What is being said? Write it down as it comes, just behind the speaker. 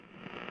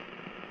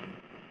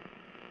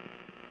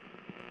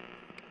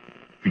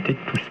Tous.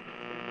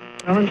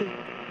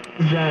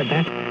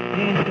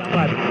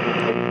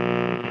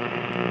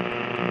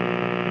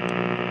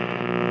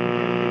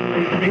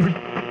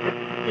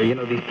 You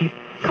know these people.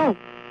 Oh.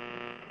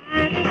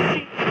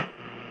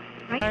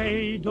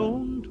 I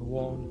don't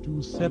want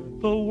to set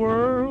the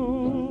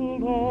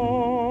world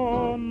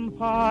on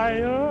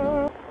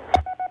fire.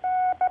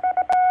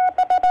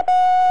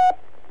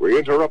 We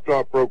interrupt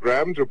our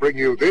program to bring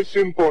you this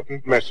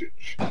important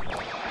message.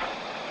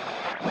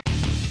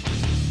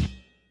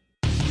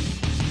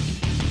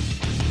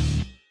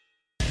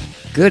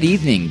 Good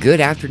evening, good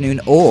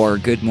afternoon, or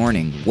good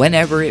morning,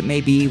 whenever it may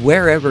be,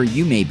 wherever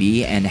you may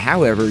be, and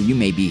however you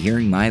may be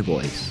hearing my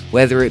voice.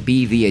 Whether it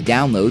be via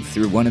download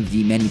through one of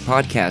the many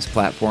podcast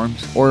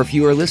platforms, or if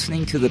you are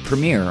listening to the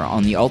premiere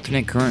on the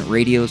Alternate Current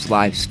Radio's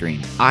live stream,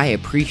 I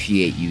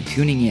appreciate you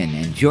tuning in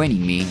and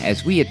joining me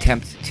as we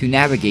attempt to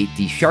navigate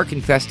the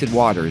shark-infested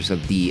waters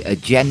of the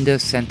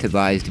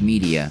agenda-incentivized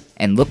media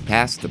and look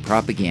past the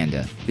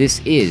propaganda.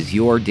 This is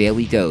your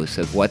daily dose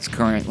of what's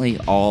currently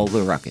all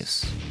the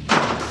ruckus.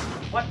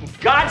 What in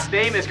God's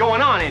name is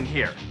going on in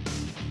here?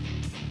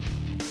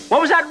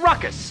 What was that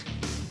ruckus?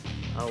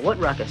 What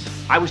ruckus?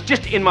 I was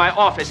just in my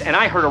office and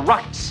I heard a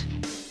ruckus.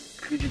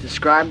 Could you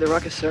describe the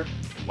ruckus, sir?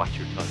 Watch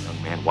your tongue,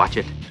 young man. Watch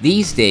it.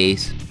 These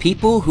days,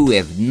 people who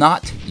have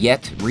not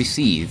yet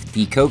received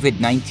the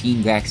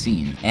COVID-19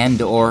 vaccine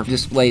and or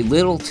display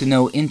little to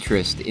no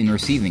interest in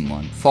receiving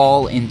one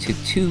fall into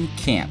two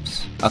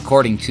camps,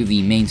 according to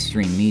the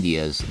mainstream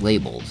media's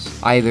labels.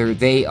 Either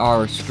they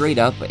are straight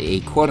up a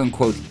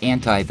quote-unquote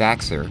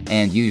anti-vaxxer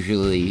and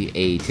usually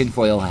a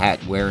tinfoil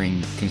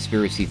hat-wearing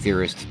conspiracy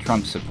theorist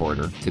Trump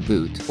supporter to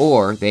boot,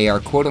 or they are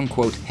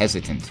quote-unquote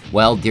hesitant.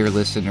 Well, dear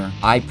listener,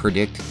 I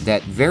predict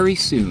that very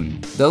soon,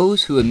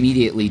 those who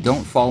immediately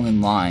don't fall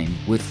in line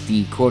with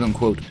the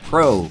quote-unquote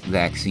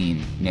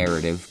pro-vaccine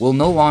narrative will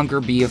no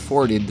longer be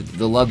afforded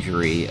the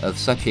luxury of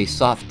such a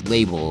soft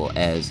label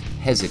as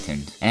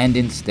hesitant, and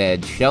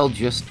instead shall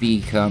just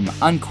become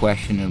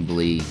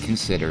unquestionably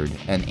considered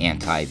an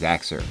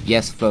anti-vaxxer.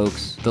 Yes,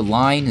 folks, the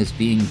line is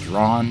being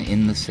drawn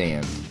in the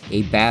sand.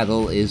 A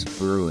battle is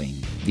brewing.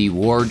 The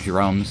war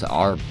drums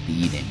are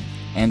beating.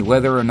 And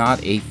whether or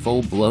not a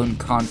full-blown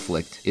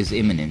conflict is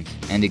imminent,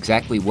 and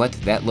exactly what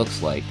that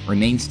looks like,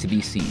 remains to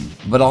be seen.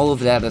 But all of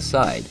that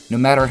aside, no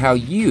matter how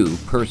you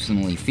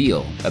personally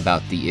feel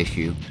about the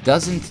issue,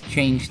 doesn't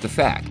change the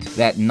fact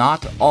that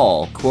not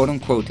all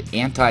quote-unquote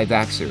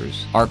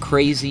anti-vaxxers are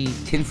crazy,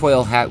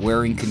 tinfoil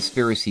hat-wearing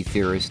conspiracy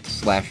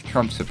theorists /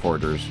 Trump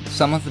supporters.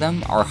 Some of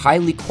them are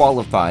highly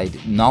qualified,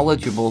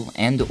 knowledgeable,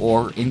 and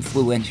or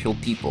influential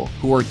people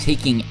who are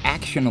taking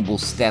actionable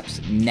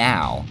steps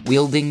now,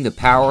 wielding the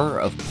power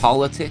of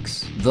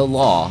politics, the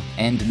law,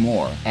 and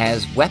more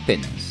as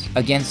weapons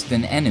against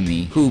an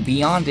enemy who,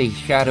 beyond a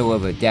shadow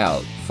of a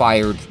doubt,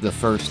 fired the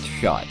first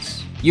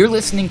shots. You're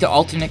listening to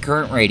Alternate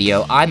Current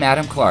Radio. I'm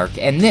Adam Clark,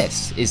 and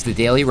this is the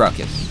Daily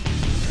Ruckus.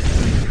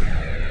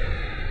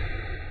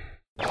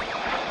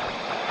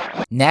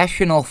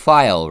 National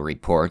File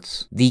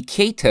reports the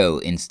Cato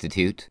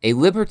Institute, a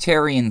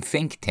libertarian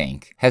think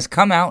tank, has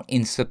come out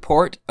in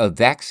support of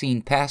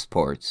vaccine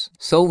passports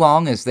so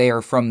long as they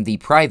are from the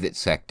private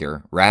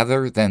sector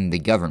rather than the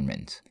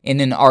government. In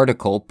an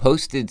article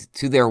posted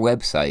to their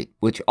website,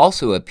 which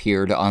also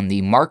appeared on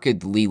the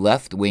markedly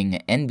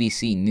left-wing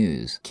NBC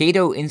News,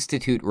 Cato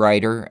Institute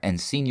writer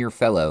and senior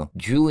fellow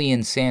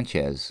Julian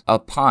Sanchez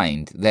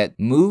opined that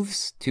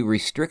moves to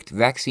restrict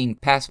vaccine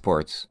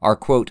passports are,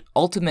 quote,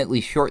 ultimately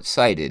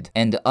short-sighted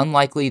and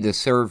unlikely to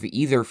serve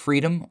either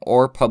freedom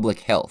or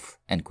public health.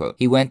 End quote.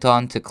 He went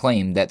on to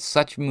claim that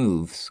such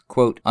moves,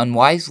 quote,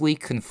 unwisely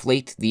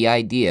conflate the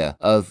idea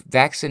of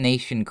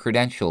vaccination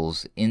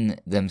credentials in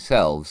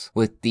themselves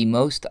with the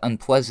most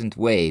unpleasant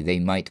way they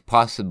might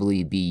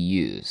possibly be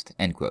used,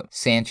 end quote.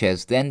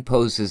 Sanchez then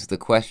poses the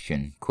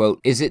question,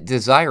 quote, is it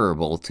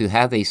desirable to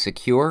have a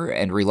secure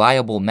and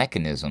reliable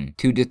mechanism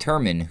to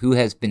determine who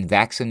has been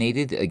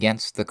vaccinated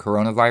against the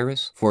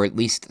coronavirus for at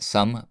least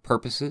some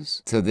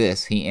purposes? To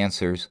this, he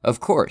answers, of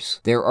course,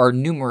 there are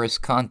numerous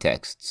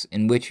contexts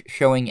in which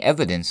showing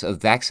evidence of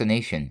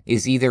vaccination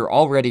is either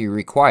already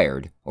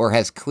required or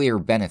has clear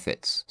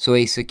benefits, so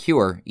a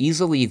secure,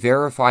 easily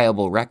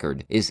verifiable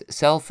record is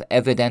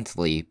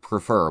self-evidently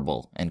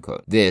preferable, end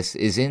quote. This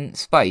is in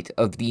spite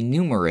of the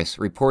numerous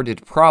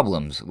reported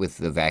problems with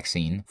the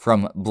vaccine,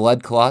 from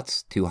blood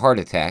clots to heart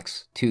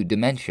attacks to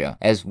dementia,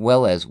 as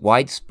well as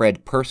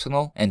widespread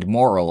personal and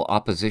moral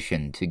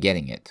opposition to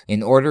getting it.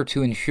 In order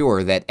to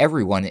ensure that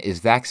everyone is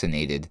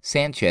vaccinated,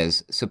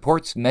 Sanchez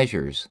supports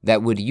measures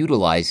that would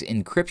utilize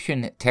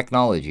encryption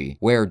technology,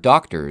 where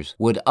doctors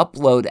would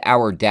upload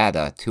our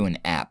data to an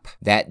app.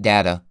 That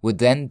data would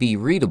then be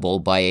readable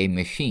by a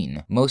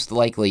machine, most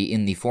likely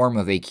in the form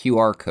of a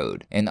QR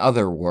code. In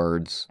other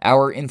words,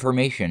 our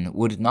information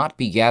would not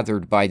be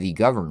gathered by the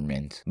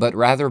government, but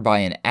rather by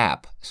an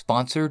app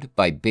sponsored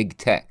by big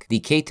tech. The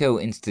Cato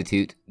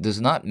Institute does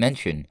not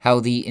mention how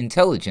the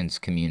intelligence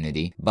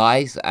community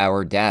buys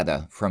our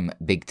data from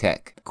big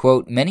tech.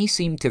 Quote, many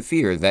seem to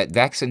fear that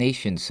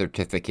vaccination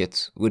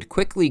certificates would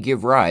quickly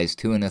give rise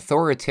to an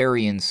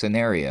authoritarian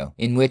scenario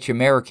in which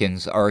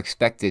Americans are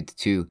expected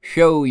to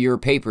show your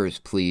papers,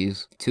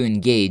 please, to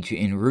engage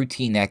in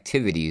routine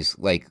activities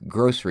like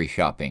grocery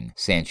shopping,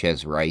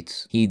 Sanchez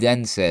writes. He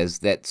then says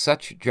that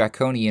such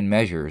draconian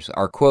measures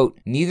are, quote,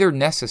 neither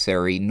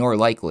necessary nor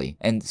likely,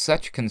 and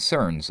such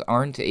concerns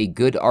aren't a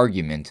good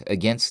argument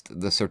against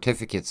the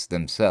certificates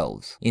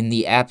themselves. In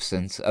the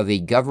absence of a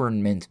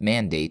government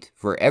mandate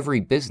for every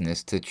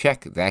business to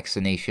check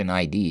vaccination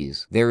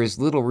IDs, there is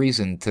little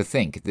reason to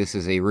think this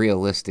is a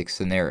realistic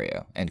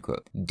scenario, end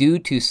quote. Due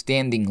to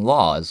standing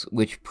laws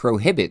which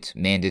prohibit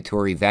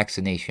mandatory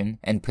vaccination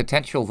and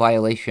potential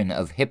violation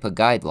of HIPAA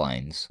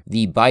guidelines,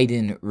 the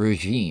Biden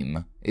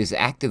regime is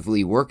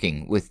actively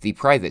working with the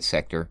private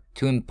sector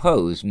to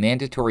impose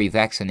mandatory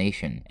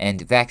vaccination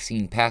and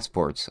vaccine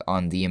passports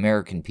on the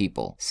American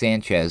people.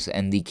 Sanchez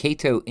and the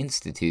Cato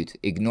Institute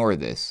ignore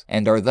this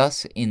and are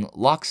thus in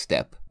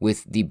lockstep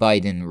with the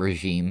Biden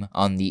regime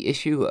on the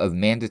issue of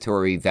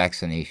mandatory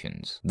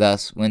vaccinations.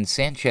 Thus, when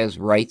Sanchez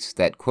writes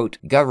that, quote,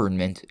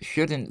 government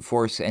shouldn't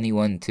force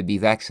anyone to be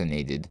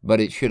vaccinated, but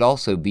it should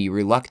also be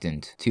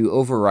reluctant to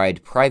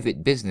override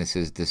private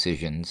businesses'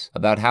 decisions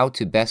about how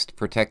to best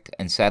protect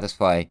and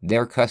satisfy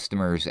their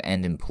customers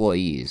and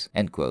employees,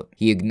 end quote.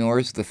 He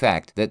ignores the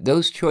fact that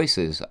those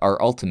choices are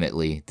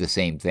ultimately the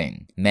same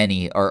thing.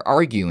 Many are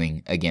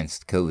arguing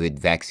against COVID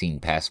vaccine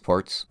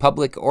passports,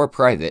 public or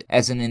private,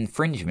 as an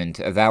infringement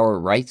of our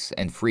rights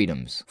and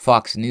freedoms.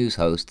 Fox News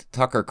host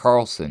Tucker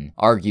Carlson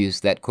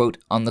argues that, quote,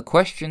 on the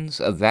questions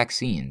of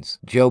vaccines,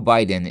 Joe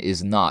Biden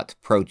is not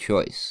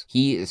pro-choice.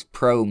 He is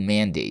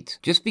pro-mandate.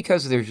 Just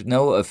because there's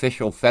no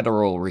official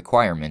federal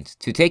requirement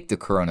to take the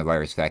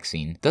coronavirus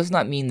vaccine does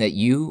not mean that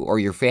you or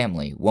your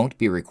family won't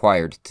be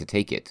required to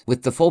take it.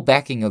 With the full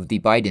backing of the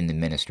Biden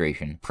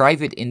administration,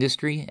 private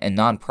industry and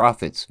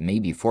nonprofits may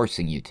be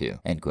forcing you to,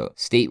 end quote.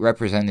 State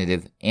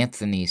Representative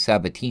Anthony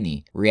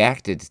Sabatini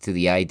reacted to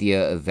the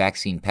idea of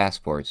vaccine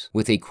passports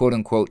with a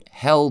quote-unquote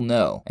hell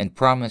no and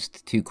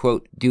promised to,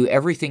 quote, do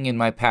everything in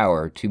my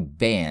power to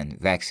ban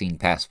vaccine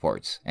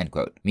passports, end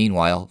quote.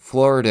 Meanwhile,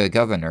 Florida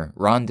Governor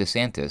Ron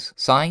DeSantis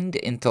signed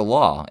into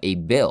law a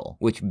bill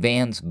which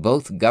bans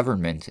both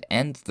government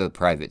and the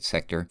private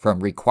sector from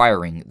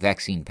requiring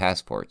vaccine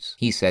passports.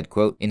 He said,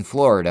 quote, in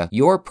Florida,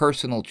 your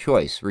personal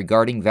choice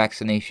regarding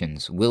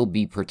vaccinations will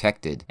be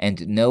protected,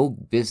 and no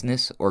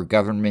business or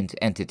government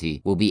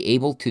entity will be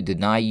able to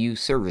deny you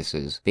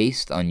services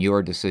based on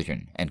your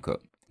decision, end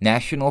quote.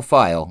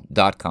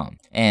 Nationalfile.com.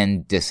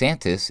 And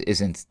DeSantis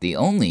isn't the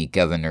only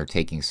governor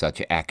taking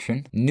such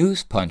action.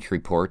 NewsPunch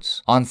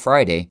reports, on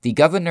Friday, the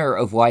governor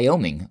of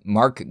Wyoming,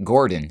 Mark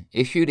Gordon,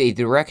 issued a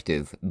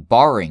directive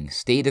barring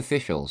state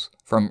officials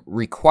from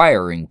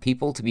requiring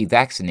people to be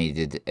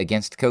vaccinated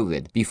against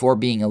COVID before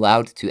being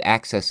allowed to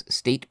access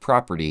state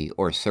property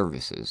or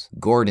services.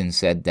 Gordon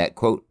said that,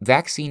 quote,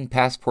 vaccine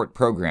passport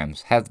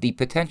programs have the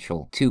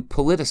potential to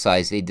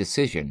politicize a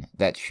decision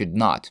that should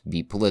not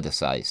be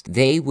politicized.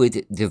 They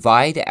would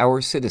divide our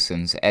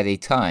citizens at a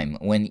time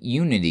when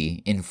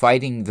unity in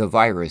fighting the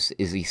virus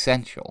is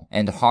essential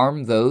and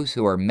harm those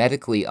who are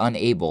medically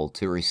unable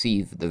to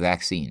receive the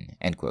vaccine,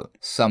 end quote.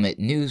 Summit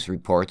News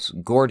reports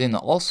Gordon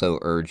also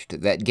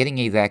urged that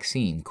getting a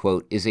vaccine,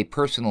 quote, is a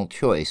personal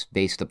choice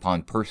based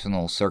upon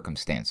personal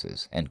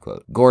circumstances, end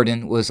quote.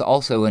 Gordon was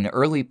also an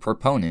early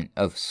proponent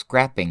of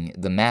scrapping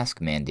the mask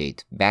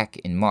mandate back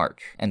in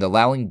March and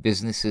allowing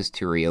businesses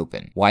to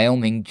reopen.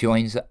 Wyoming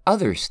joins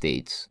other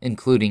states,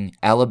 including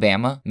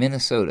Alabama,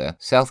 Minnesota,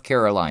 South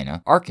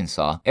Carolina,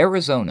 Arkansas,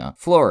 Arizona,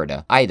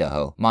 Florida,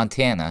 Idaho,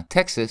 Montana,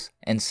 Texas,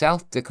 and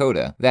South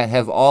Dakota that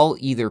have all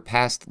either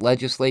passed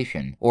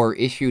legislation or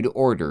issued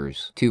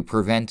orders to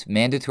prevent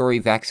mandatory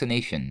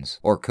vaccinations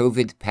or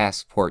COVID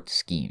passport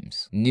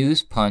schemes.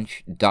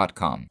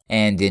 Newspunch.com.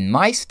 And in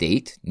my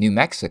state, New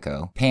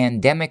Mexico,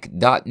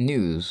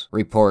 Pandemic.news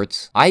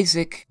reports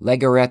Isaac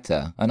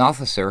Legarreta, an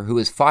officer who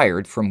is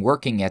fired from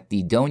working at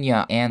the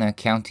Doña Ana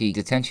County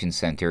Detention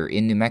Center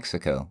in New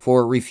Mexico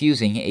for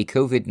refusing a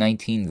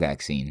COVID-19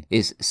 vaccine,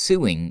 is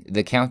suing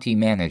the county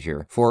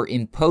manager for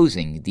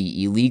imposing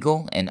the illegal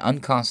and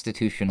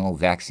unconstitutional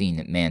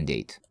vaccine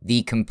mandate.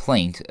 The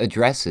complaint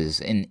addresses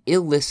an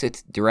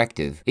illicit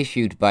directive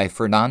issued by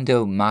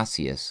Fernando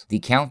Macias, the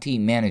county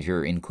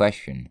manager in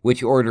question,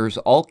 which orders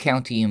all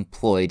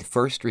county-employed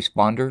first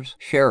responders,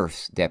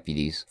 sheriff's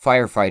deputies,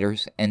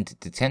 firefighters, and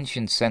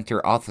detention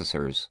center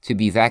officers to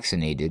be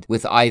vaccinated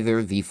with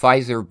either the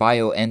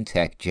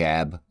Pfizer-BioNTech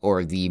jab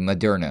or the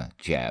Moderna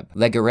jab.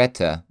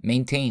 Legarreta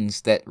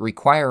maintains that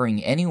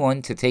requiring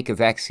anyone to take a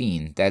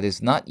vaccine that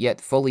is not yet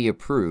fully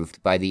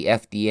approved by the the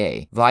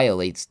FDA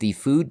violates the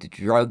Food,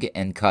 Drug,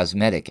 and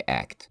Cosmetic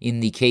Act. In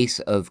the case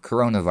of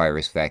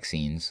coronavirus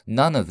vaccines,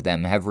 none of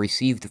them have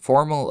received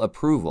formal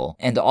approval,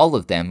 and all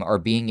of them are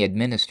being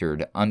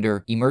administered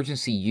under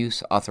Emergency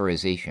Use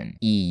Authorization,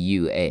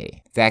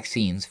 EUA.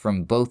 Vaccines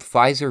from both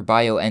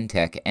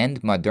Pfizer-BioNTech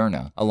and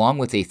Moderna, along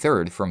with a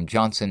third from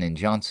Johnson &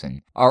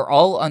 Johnson, are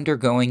all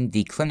undergoing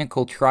the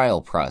clinical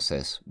trial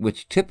process,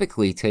 which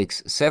typically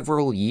takes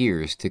several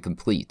years to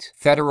complete.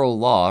 Federal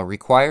law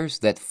requires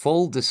that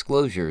full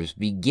disclosures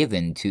be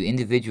given to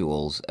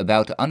individuals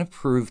about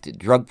unapproved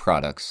drug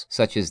products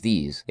such as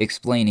these,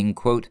 explaining,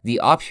 quote, the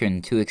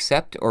option to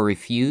accept or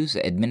refuse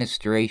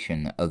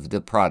administration of the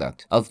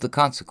product, of the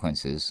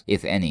consequences,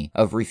 if any,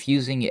 of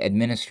refusing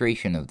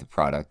administration of the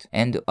product,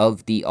 and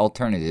of the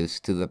alternatives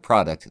to the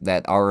product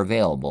that are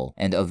available,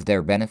 and of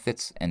their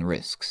benefits and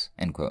risks,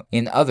 end quote.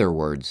 In other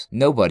words,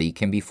 nobody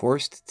can be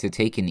forced to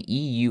take an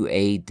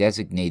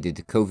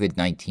EUA-designated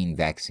COVID-19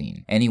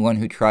 vaccine. Anyone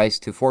who tries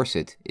to force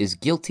it is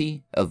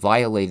guilty of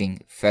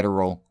violating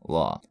federal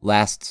law.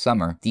 Last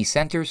summer, the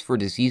Centers for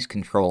Disease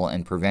Control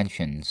and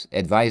Prevention's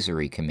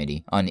Advisory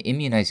Committee on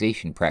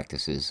Immunization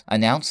Practices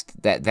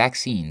announced that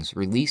vaccines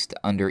released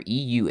under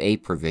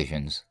EUA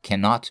provisions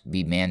cannot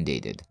be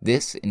mandated.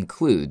 This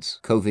includes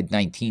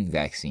COVID-19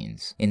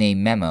 vaccines. In a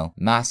memo,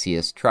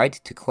 Macias tried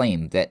to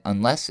claim that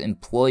unless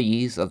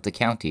employees of the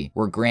county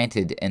were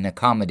granted an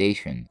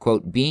accommodation,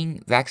 quote,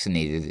 being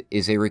vaccinated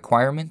is a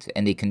requirement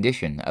and a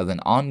condition of an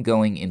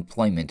ongoing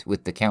employment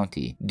with the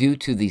county due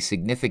to the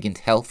significant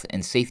health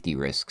and safety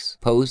risks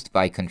posed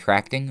by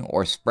contracting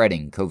or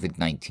spreading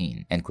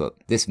COVID-19, end quote.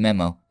 This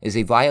memo is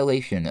a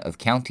violation of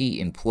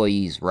county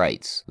employees'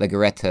 rights,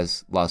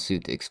 Legarreta's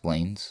lawsuit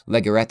explains.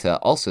 Legarreta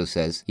also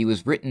says he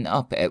was written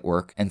up at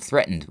work and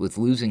threatened with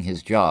losing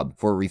his job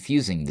for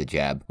refusing the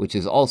jab, which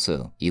is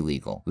also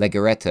illegal.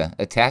 Legarreta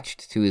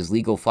attached to his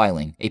legal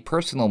filing a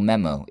personal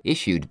memo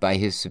issued by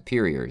his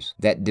superiors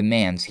that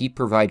demands he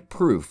provide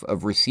proof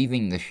of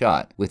receiving the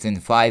shot within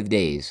 5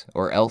 days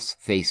or else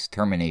face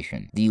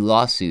termination. The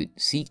lawsuit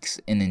seeks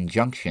an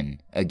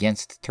injunction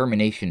against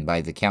termination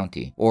by the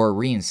county or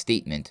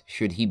reinstatement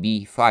should he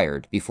be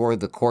fired before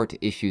the court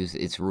issues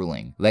its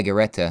ruling.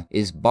 Legarreta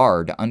is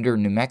barred under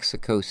New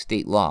Mexico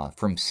state law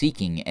from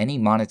seeking any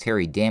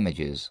monetary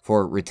damages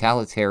for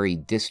retaliatory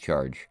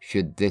discharge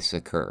should this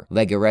occur.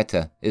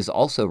 Legarreta is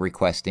also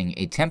requesting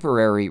a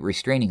temporary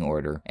restraining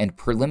order and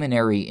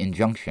preliminary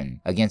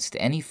injunction against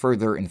any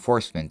further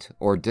enforcement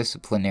or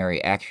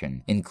disciplinary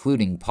action,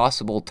 including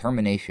possible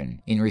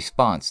termination in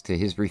response to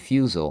his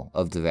refusal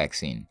of the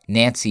vaccine.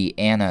 Nancy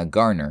Anna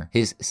Garner,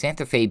 his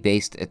Santa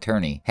Fe-based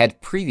attorney, had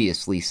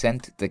previously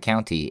sent the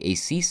county a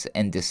cease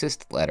and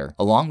desist letter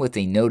along with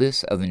a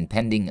notice of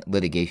impending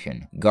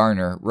litigation.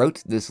 Garner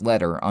wrote this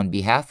letter on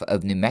behalf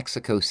of New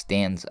Mexico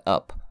Stands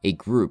Up, a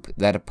group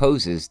that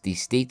opposes the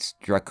state's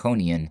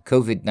draconian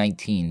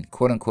COVID-19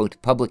 quote-unquote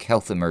public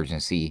health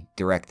emergency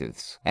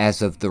directives.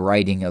 As of the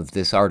writing of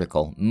this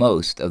article,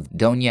 most of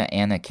Doña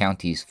Ana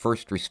County's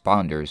first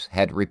responders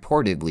had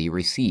reportedly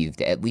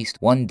received at least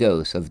one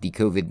dose of the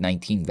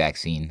COVID-19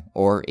 vaccine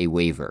or a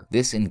waiver.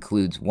 This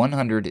includes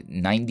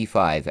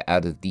 195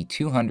 out of the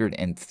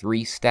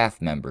 203 staff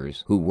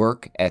members who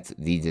work at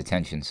the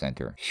detention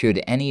center.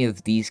 Should any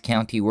of these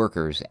county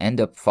workers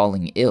end up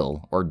falling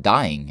ill or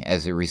dying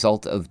as a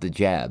result of the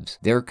jabs,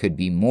 there could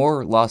be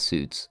more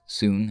lawsuits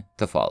soon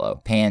to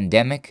follow.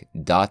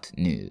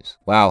 Pandemic.news.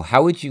 Wow,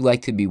 how would you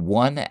like to be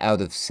 1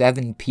 out of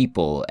 7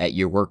 people at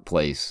your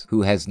workplace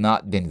who has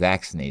not been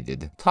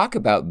vaccinated? Talk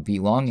about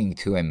belonging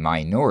to a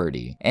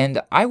minority.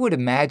 And I would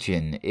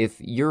imagine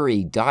if you're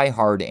a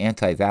diehard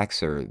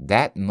anti-vaxxer,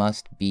 that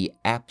must be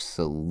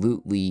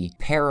absolutely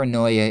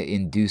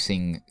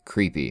paranoia-inducing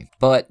creepy.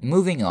 But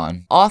moving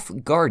on, Off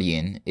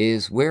Guardian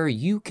is where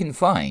you can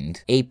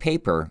find a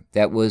paper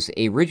that was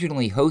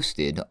originally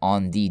hosted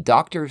on the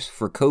Doctors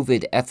for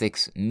COVID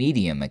Ethics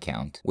Medium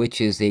account,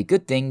 which is a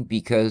good thing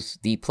because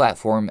the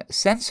platform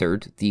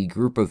censored the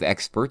group of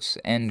experts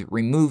and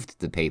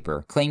removed the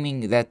paper,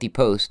 claiming that the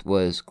post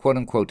was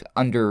quote-unquote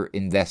under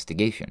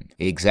investigation.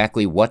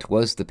 Exactly what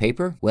was the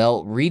paper?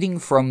 Well, reading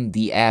from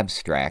the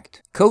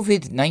abstract,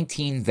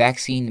 COVID-19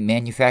 vaccine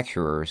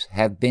manufacturers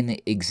have been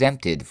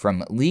exempted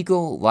from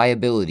legal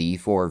liability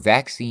for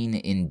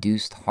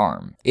vaccine-induced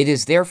harm. It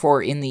is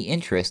therefore in the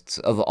interests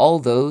of all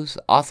those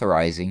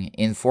authorizing,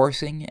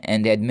 enforcing,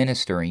 and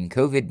administering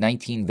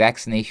COVID-19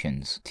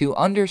 vaccinations to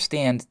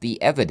understand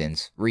the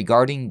evidence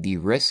regarding the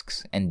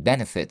risks and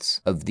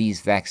benefits of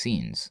these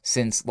vaccines,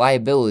 since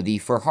liability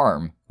for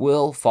harm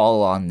will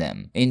fall on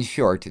them. In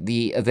short,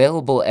 the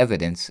available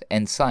evidence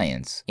and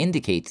science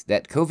indicate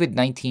that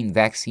COVID-19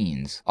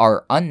 vaccines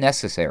are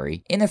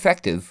unnecessary,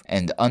 ineffective,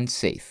 and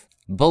unsafe.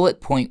 Bullet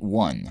point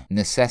 1.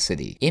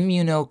 Necessity.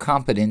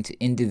 Immunocompetent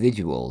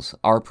individuals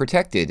are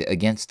protected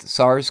against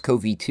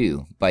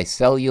SARS-CoV-2 by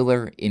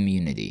cellular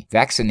immunity.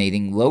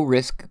 Vaccinating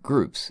low-risk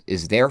groups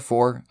is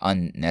therefore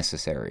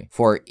unnecessary.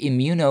 For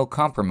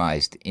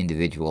immunocompromised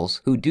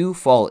individuals who do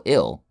fall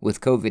ill with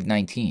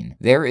COVID-19,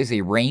 there is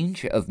a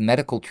range of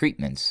medical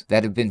treatments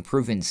that have been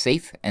proven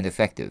safe and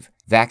effective,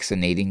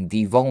 Vaccinating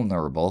the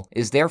vulnerable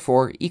is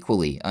therefore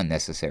equally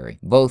unnecessary.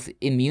 Both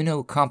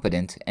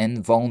immunocompetent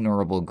and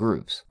vulnerable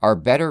groups are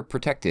better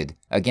protected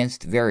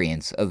against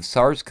variants of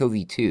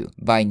SARS-CoV-2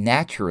 by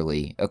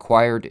naturally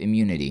acquired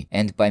immunity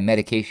and by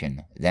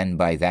medication than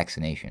by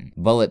vaccination.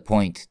 Bullet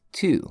point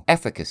 2.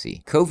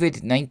 Efficacy.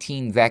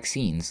 COVID-19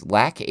 vaccines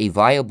lack a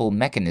viable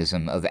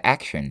mechanism of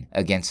action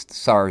against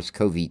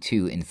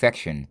SARS-CoV-2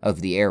 infection of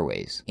the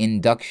airways.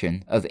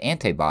 Induction of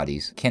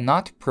antibodies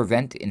cannot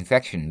prevent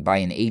infection by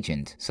an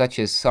agent such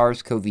as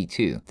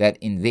SARS-CoV-2 that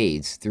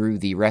invades through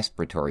the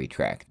respiratory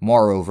tract.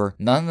 Moreover,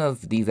 none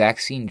of the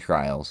vaccine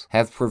trials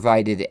have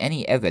provided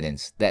any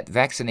evidence that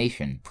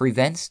vaccination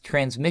prevents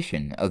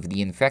transmission of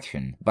the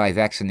infection by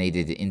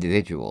vaccinated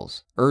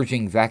individuals.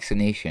 Urging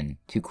vaccination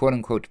to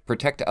quote-unquote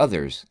protect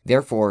others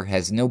therefore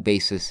has no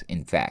basis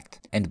in fact.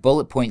 And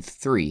bullet point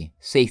 3,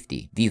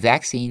 safety. The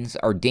vaccines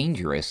are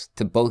dangerous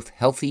to both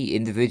healthy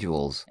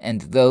individuals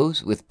and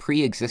those with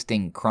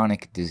pre-existing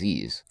chronic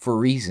disease for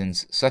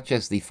reasons such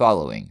as the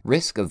following: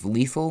 risk of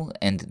lethal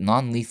and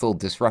non-lethal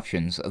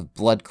disruptions of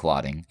blood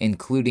clotting,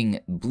 including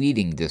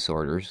bleeding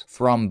disorders,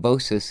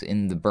 thrombosis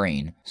in the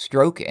brain,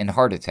 stroke and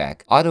heart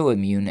attack,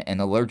 autoimmune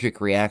and allergic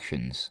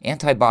reactions,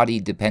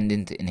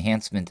 antibody-dependent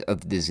enhancement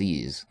of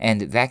disease,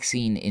 and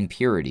vaccine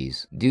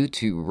impurities due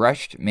to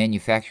rushed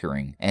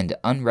manufacturing and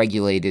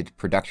unregulated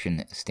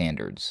production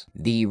standards.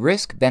 The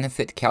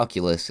risk-benefit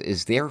calculus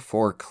is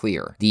therefore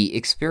clear. The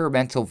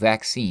experimental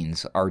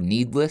vaccines are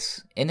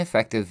needless,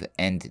 ineffective,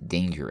 and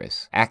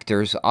dangerous.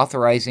 Actors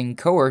authorizing,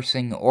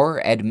 coercing,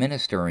 or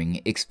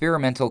administering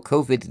experimental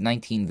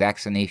COVID-19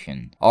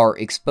 vaccination are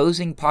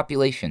exposing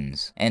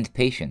populations and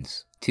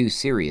patients to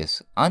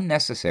serious,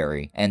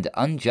 unnecessary, and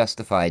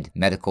unjustified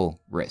medical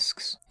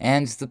risks.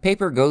 And the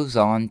paper goes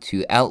on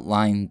to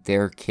outline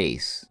their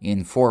case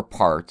in 4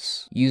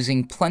 parts,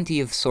 using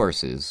plenty of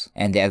sources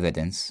and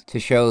evidence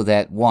to show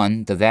that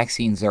 1. The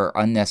vaccines are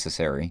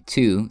unnecessary,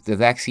 2. The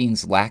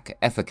vaccines lack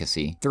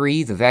efficacy,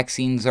 3. The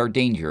vaccines are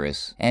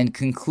dangerous, and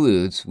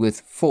concludes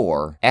with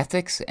 4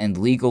 ethics and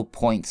legal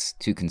points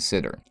to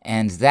consider.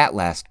 And that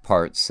last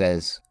part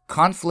says,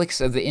 conflicts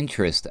of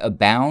interest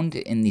abound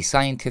in the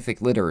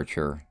scientific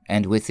literature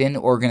and within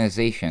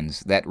organizations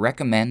that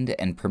recommend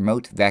and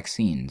promote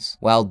vaccines,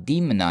 while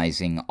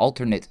demonizing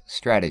alternate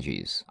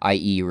strategies,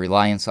 i.e.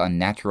 reliance on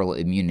natural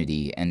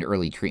immunity and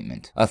early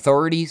treatment.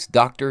 Authorities,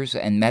 doctors,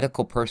 and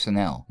medical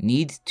personnel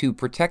need to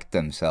protect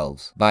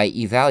themselves by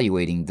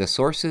evaluating the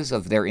sources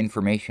of their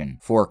information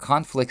for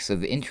conflicts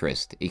of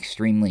interest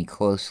extremely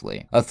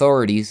closely.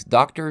 Authorities,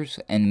 doctors,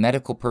 and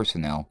medical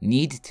personnel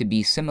need to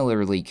be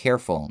similarly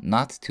careful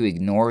not to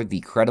ignore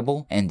the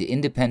credible and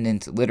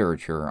independent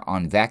literature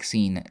on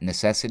vaccine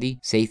necessity,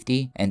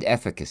 safety, and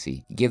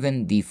efficacy,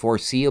 given the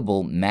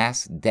foreseeable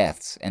mass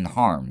deaths and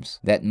harms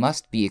that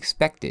must be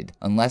expected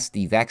unless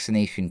the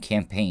vaccination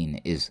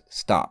campaign is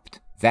stopped.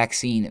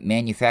 Vaccine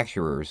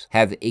manufacturers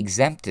have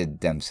exempted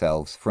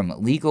themselves from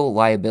legal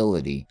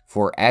liability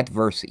for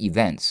adverse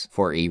events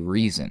for a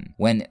reason.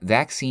 When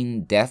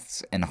vaccine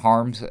deaths and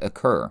harms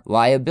occur,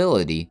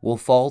 liability will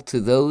fall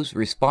to those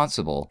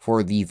responsible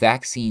for the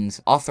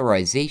vaccine's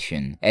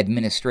authorization,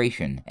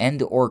 administration,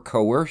 and/or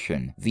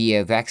coercion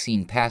via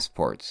vaccine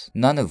passports,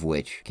 none of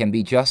which can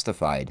be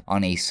justified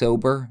on a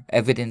sober,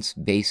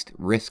 evidence-based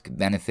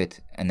risk-benefit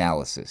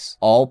analysis.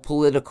 All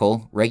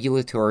political,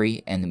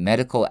 regulatory, and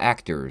medical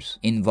actors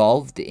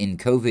involved in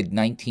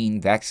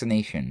COVID-19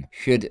 vaccination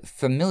should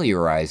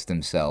familiarize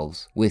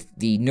themselves with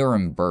the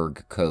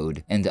Nuremberg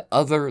Code and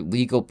other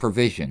legal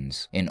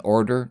provisions in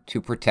order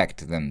to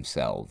protect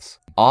themselves.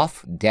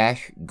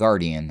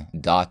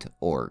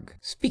 off-guardian.org.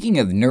 Speaking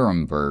of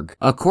Nuremberg,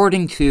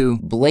 according to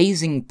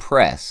Blazing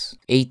Press,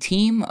 a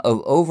team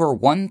of over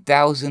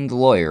 1,000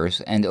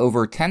 lawyers and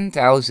over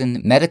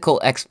 10,000 medical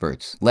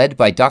experts, led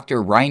by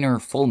Dr. Rainer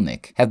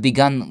Fulnick, have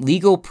begun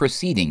legal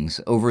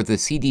proceedings over the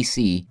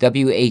CDC,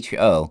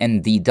 WHO,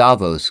 and the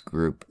Davos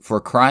Group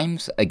for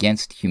crimes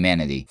against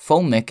humanity.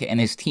 Fulnick and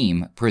his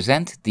team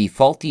present the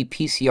faulty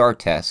PCR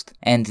test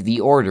and the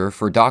order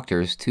for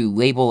doctors to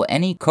label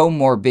any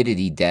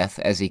comorbidity death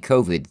as a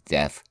COVID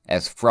death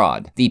as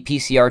fraud. The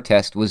PCR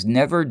test was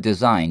never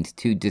designed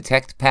to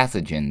detect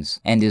pathogens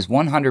and is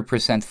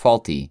 100%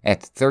 faulty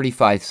at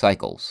 35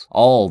 cycles.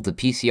 All the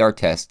PCR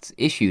tests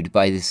issued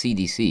by the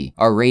CDC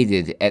are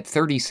rated at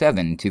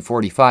 37 to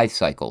 45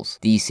 cycles.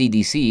 The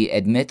CDC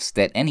admits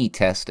that any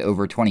test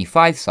over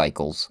 25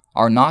 cycles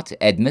are not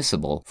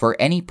admissible for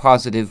any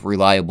positive,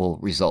 reliable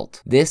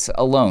result. This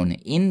alone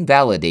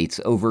invalidates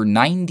over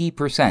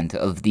 90%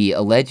 of the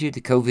alleged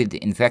COVID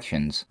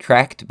infections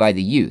tracked by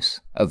the use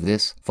of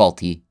this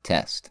faulty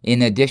test.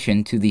 In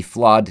addition to the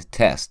flawed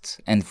tests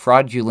and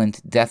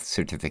fraudulent death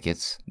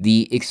certificates,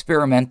 the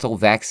experimental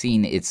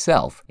vaccine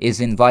itself is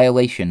in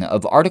violation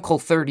of Article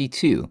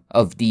 32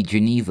 of the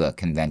Geneva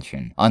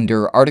Convention.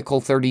 Under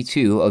Article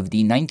 32 of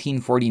the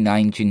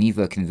 1949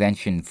 Geneva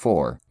Convention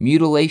 4,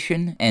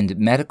 mutilation and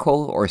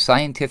medical or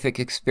scientific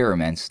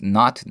experiments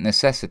not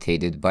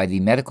necessitated by the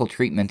medical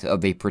treatment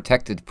of a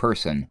protected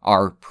person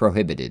are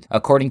prohibited.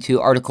 According to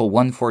Article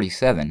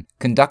 147,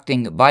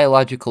 Conducting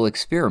biological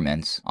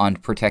experiments on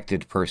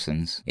protected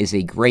persons is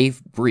a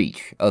grave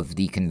breach of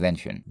the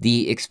Convention.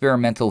 The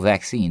experimental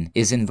vaccine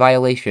is in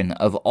violation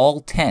of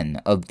all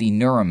 10 of the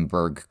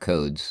Nuremberg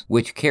Codes,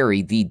 which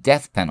carry the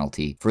death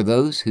penalty for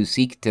those who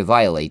seek to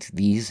violate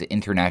these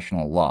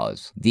international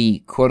laws.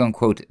 The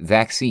quote-unquote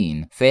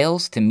vaccine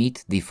fails to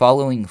meet the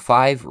following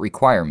 5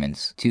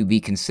 requirements to be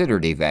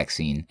considered a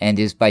vaccine and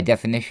is by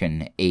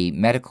definition a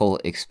medical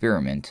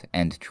experiment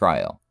and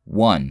trial.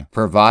 1.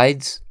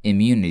 Provides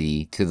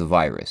immunity to the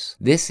virus.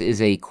 This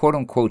is a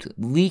quote-unquote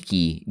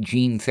leaky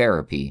gene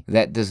therapy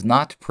that does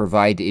not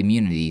provide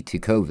immunity to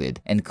COVID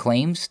and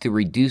claims to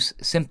reduce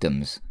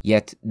symptoms,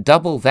 yet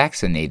double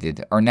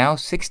vaccinated are now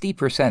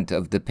 60%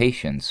 of the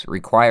patients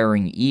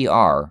requiring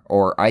ER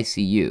or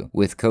ICU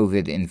with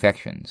COVID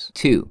infections.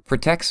 2.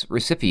 Protects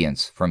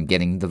recipients from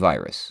getting the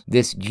virus.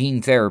 This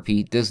gene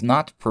therapy does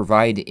not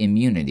provide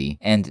immunity,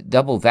 and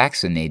double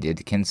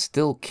vaccinated can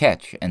still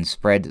catch and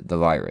spread the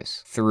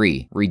virus.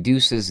 3.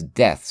 Reduces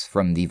deaths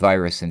from the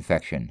virus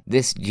infection.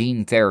 This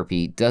gene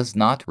therapy does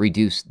not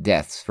reduce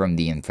deaths from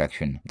the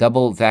infection.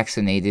 Double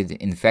vaccinated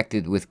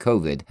infected with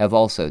COVID have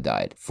also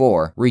died.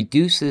 4.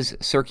 Reduces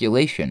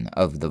circulation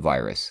of the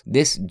virus.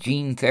 This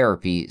gene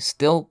therapy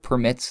still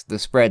permits the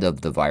spread of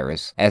the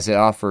virus as it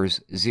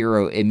offers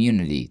zero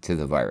immunity to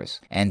the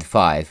virus. And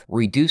 5.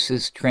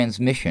 Reduces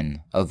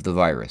transmission of the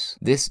virus.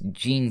 This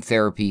gene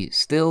therapy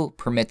still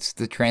permits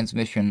the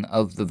transmission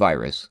of the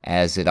virus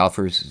as it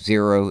offers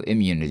zero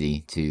immunity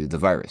to the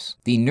virus.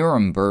 The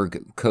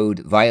Nuremberg Code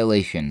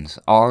violations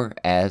are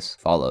as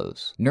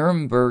follows.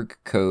 Nuremberg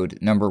Code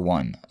number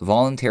 1.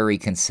 Voluntary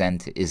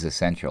consent is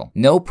essential.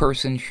 No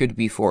person should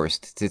be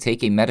forced to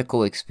take a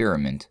medical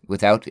experiment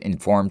without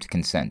informed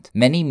consent.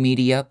 Many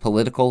media,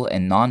 political,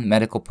 and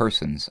non-medical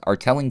persons are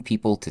telling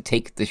people to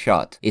take the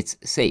shot. It's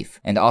safe,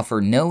 and offer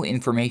no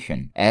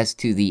information as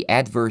to the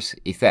adverse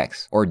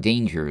effects or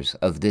dangers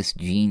of this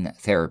gene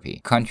therapy.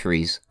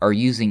 Countries are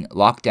using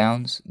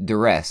lockdowns,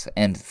 duress,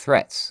 and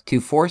threats to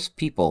force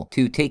people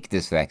to take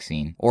this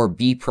vaccine or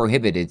be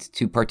prohibited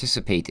to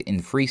participate in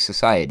free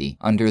society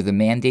under the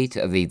mandate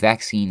of a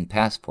vaccine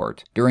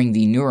passport. During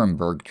the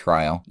Nuremberg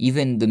trial,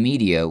 even the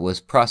media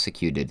was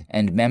prosecuted,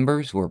 and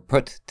members were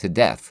put to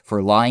death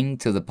for lying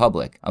to the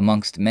public,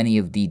 amongst many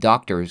of the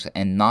doctors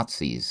and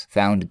Nazis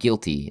found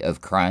guilty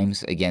of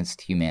crimes against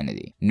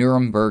humanity.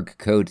 Nuremberg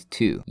Code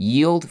 2.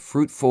 Yield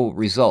fruitful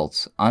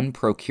results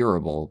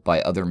unprocurable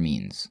by other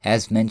means.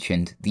 As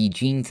mentioned, the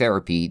gene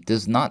therapy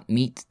does not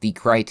meet the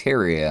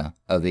criteria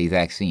of a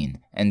vaccine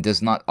and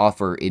does not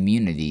offer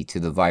immunity to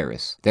the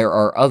virus. There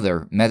are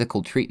other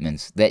medical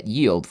treatments that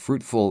yield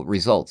fruitful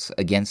results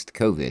against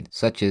COVID,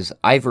 such as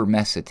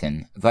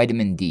ivermectin,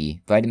 vitamin D,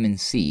 vitamin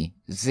C,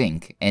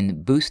 zinc,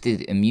 and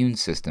boosted immune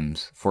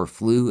systems for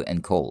flu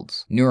and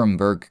colds.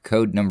 Nuremberg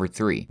Code number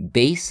 3.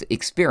 Base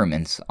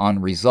experiments on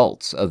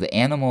results of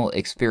animal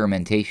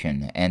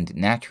experimentation and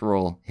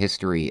natural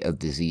history of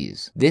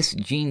disease. This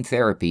gene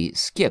therapy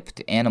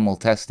skipped animal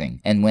testing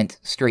and went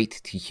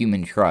straight to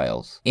human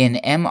trials. In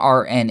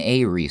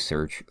mRNA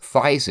research,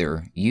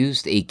 Pfizer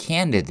used a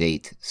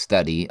candidate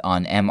study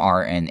on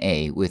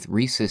mRNA with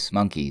rhesus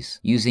monkeys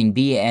using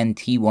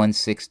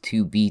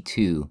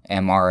BNT162b2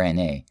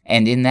 mRNA,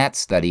 and in that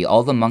study,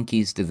 all the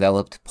monkeys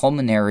developed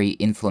pulmonary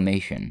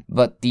inflammation,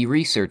 but the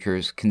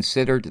researchers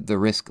considered the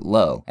risk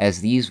low, as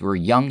these were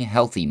young,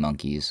 healthy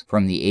monkeys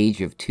from the age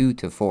of 2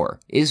 to 4.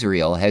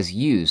 Israel has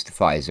used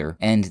Pfizer,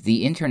 and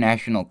the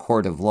International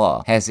Court of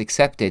Law has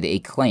accepted a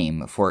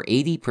claim for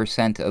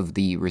 80% of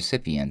the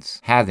recipients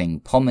having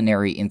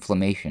pulmonary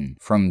inflammation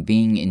from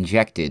being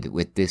injected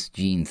with this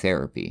gene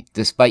therapy.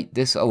 Despite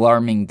this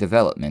alarming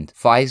development,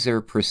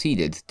 Pfizer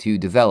proceeded to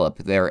develop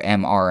their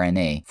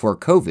mRNA for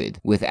COVID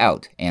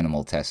without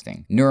animal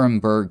testing.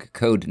 Nuremberg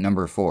Code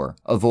number 4.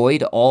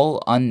 Avoid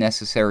all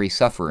unnecessary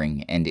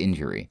suffering and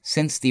injury.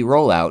 Since the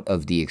rollout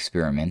of the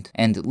experiment,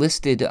 and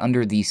listed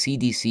under the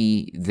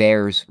CDC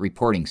VAERS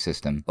reporting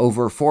system,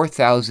 over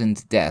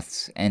 4,000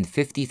 deaths and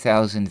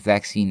 50,000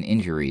 vaccine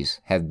injuries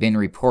have been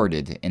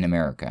reported in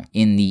America.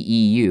 In the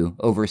EU,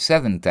 over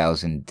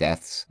 7,000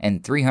 deaths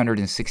and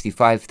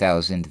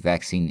 365,000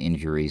 vaccine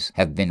injuries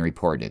have been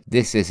reported.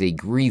 This is a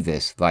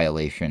grievous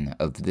violation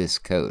of this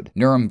code.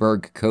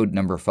 Nuremberg Code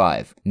number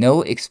 5.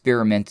 No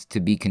experiment to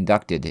be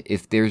conducted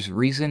if there's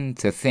reason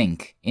to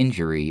think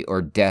injury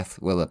or death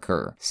will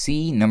occur.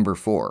 See number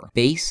 4.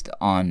 Based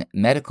on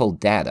medical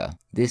data,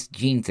 this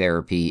gene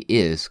therapy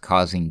is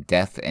causing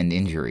death and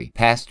injury.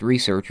 Past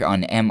research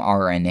on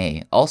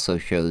mRNA also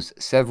shows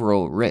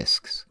several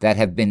risks that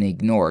have been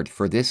ignored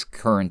for this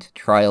current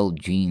trial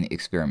gene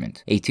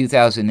experiment. A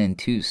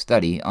 2002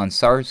 study on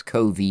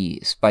SARS-CoV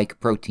spike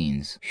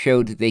proteins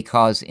showed they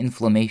cause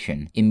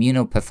inflammation,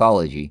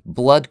 immunopathology,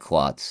 blood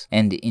clots,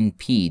 and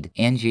impede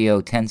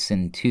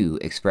angiotensin II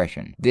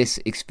expression. This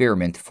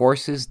experiment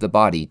forces forces the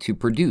body to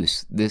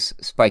produce this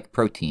spike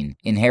protein,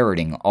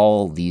 inheriting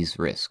all these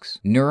risks.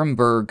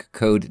 Nuremberg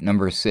Code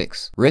number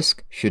 6.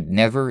 Risk should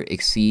never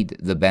exceed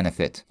the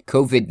benefit.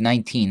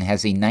 COVID-19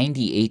 has a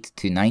 98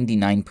 to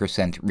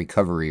 99%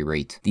 recovery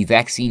rate. The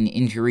vaccine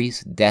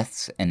injuries,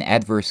 deaths, and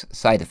adverse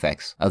side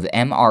effects of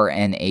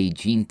mRNA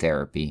gene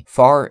therapy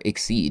far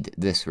exceed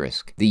this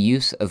risk. The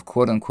use of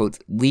quote-unquote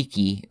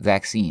leaky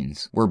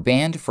vaccines were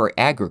banned for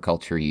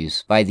agriculture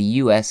use by the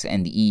US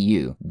and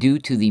EU due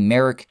to the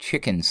Merrick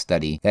chicken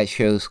study that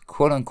shows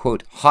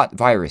quote-unquote hot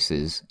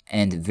viruses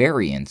and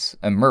variants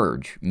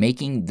emerge,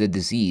 making the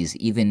disease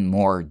even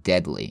more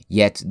deadly.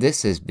 Yet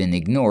this has been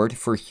ignored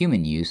for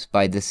human use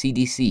by the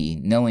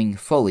CDC, knowing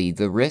fully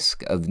the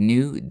risk of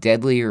new,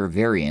 deadlier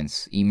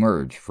variants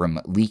emerge from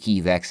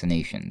leaky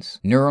vaccinations.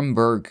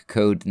 Nuremberg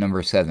Code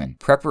number 7.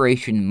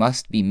 Preparation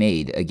must be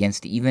made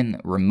against even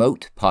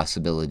remote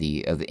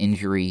possibility of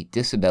injury,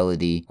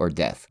 disability, or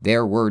death.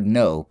 There were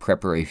no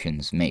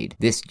preparations made.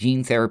 This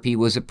gene therapy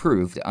was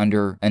approved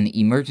under an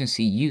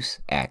Emergency Use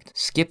Act,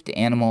 skipped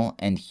animal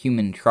and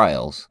human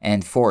trials,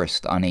 and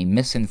forced on a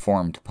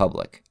misinformed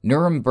public.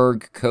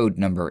 Nuremberg Code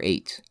number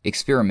 8.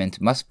 Experiment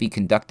must be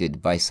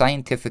conducted by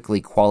scientifically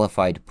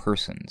qualified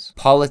persons.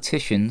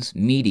 Politicians,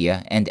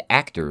 media, and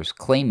actors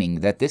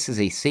claiming that this is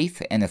a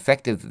safe and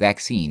effective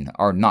vaccine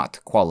are not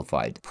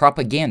qualified.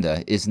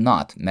 Propaganda is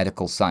not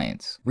medical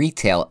science.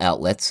 Retail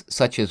outlets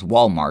such as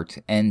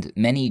Walmart and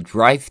many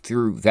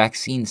drive-through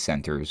vaccine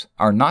centers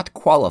are not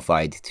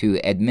qualified to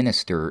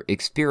administer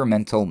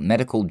experimental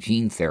medical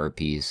gene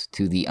therapies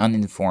to the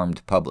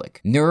uninformed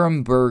public.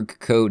 Nuremberg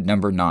Code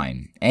number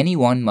 9.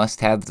 Anyone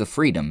must have the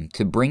freedom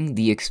to bring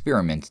the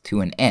experiment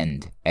to an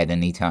end at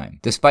any time.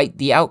 Despite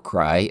the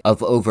outcry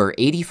of over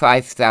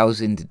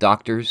 85,000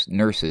 doctors,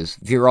 nurses,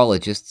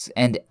 virologists,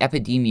 and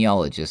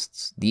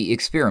epidemiologists, the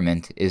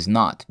experiment is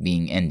not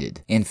being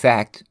ended. In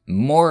fact,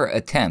 more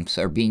attempts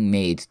are being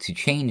made to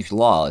change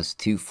laws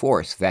to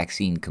force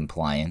vaccine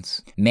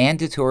compliance.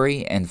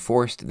 Mandatory and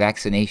forced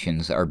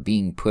vaccinations are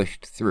being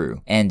pushed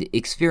through, and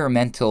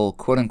experimental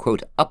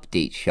quote-unquote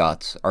update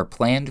shots are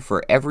planned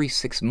for every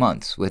 6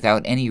 months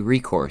without any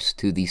recourse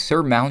to the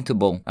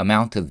surmountable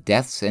amount of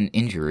deaths and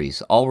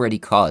injuries already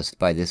caused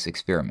by this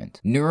experiment.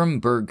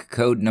 Nuremberg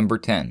Code number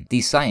 10.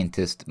 The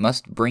scientist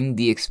must bring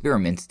the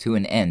experiment to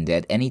an end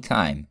at any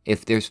time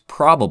if there's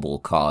probable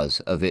cause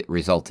of it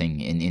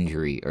resulting in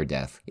injury or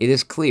death. It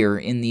is clear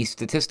in the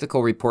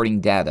statistical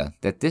reporting data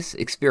that this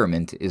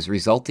experiment is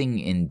resulting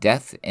in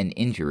death and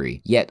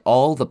injury, yet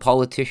all the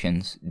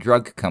politicians,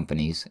 drug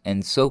companies,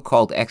 and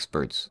so-called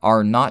experts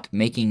are not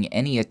making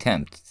any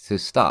attempt to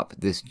stop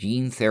this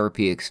gene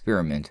therapy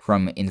experiment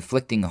from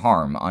inflicting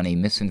harm on a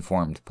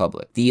misinformed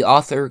public. The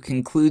author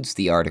concludes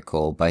the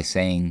article by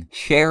saying,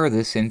 "Share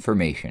this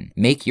information.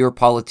 Make your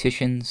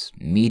politicians,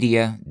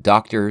 media,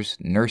 doctors,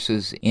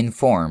 nurses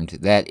informed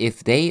that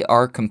if they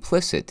are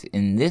complicit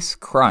in this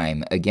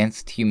crime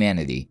against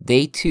humanity,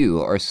 they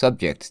too are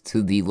subject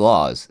to the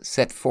laws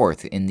set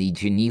forth in the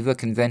Geneva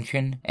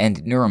Convention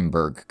and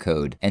Nuremberg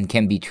Code and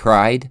can be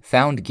tried,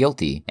 found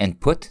guilty,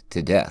 and put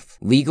to death.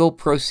 Legal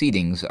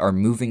proceedings are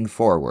moving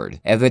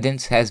forward.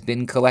 Evidence has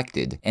been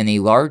collected, and a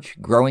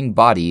large growing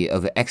body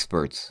of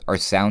experts are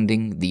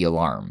sounding the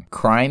alarm.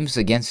 Crimes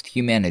against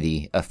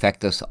humanity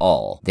affect us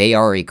all. They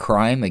are a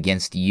crime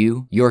against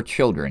you, your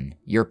children,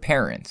 your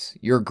parents,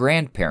 your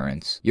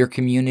grandparents, your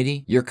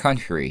community, your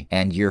country,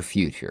 and your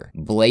future."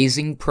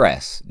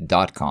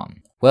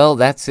 BlazingPress.com. Well,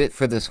 that's it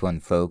for this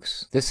one,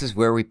 folks. This is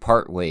where we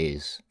part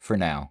ways for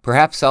now.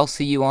 Perhaps I'll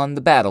see you on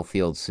the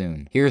battlefield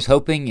soon. Here's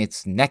hoping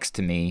it's next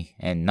to me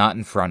and not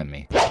in front of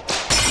me.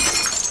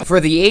 For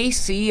the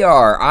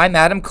ACR, I'm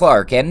Adam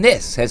Clark, and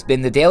this has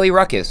been the Daily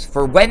Ruckus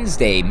for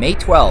Wednesday, May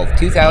 12,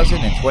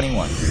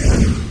 2021.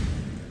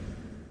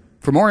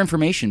 For more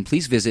information,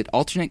 please visit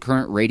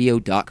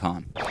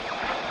alternatecurrentradio.com.